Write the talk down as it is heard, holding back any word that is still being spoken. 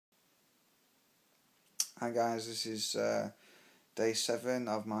Hi guys, this is day 7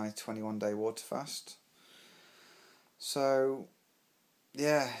 of my 21-day water fast. So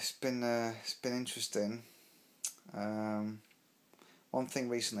yeah, it's been interesting. One thing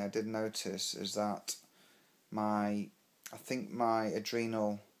recently I did notice is that I think my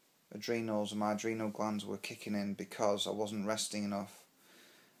adrenals and my adrenal glands were kicking in because I wasn't resting enough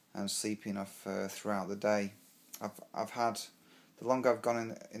and sleeping enough throughout the day. I've had, the longer I've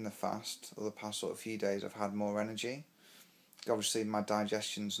gone in the fast, or the past sort of few days, I've had more energy. Obviously my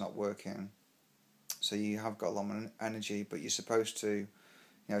digestion's not working, so you have got a lot more energy, but you're supposed to,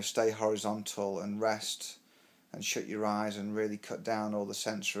 stay horizontal and rest and shut your eyes and really cut down all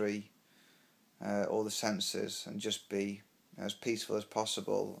the all the senses, and just be as peaceful as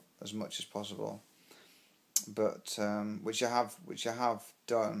possible, as much as possible. But which I have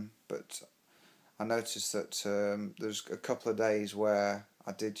done. But I noticed that there's a couple of days where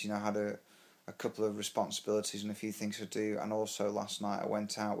I did, had a couple of responsibilities and a few things to do, and also last night I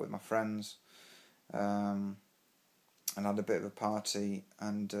went out with my friends and had a bit of a party,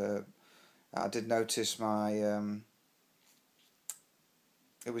 and I did notice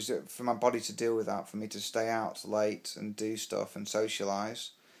it was for my body to deal with that, for me to stay out late and do stuff and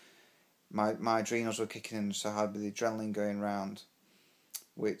socialise. My adrenals were kicking in, so I had the adrenaline going round,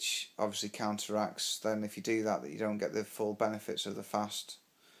 which obviously counteracts then, if you do that you don't get the full benefits of the fast,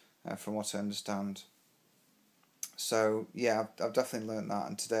 from what I understand. So yeah, I've definitely learnt that,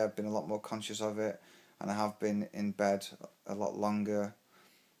 and today I've been a lot more conscious of it, and I have been in bed a lot longer,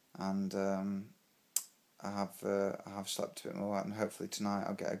 and I have slept a bit more, and hopefully tonight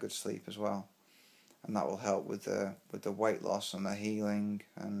I'll get a good sleep as well, and that will help with the weight loss and the healing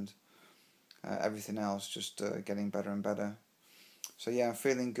and everything else, just getting better and better. So yeah, I'm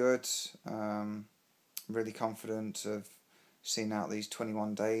feeling good. Really confident of seeing out these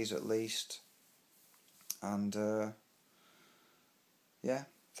 21 days at least, and yeah,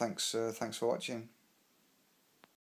 thanks for watching.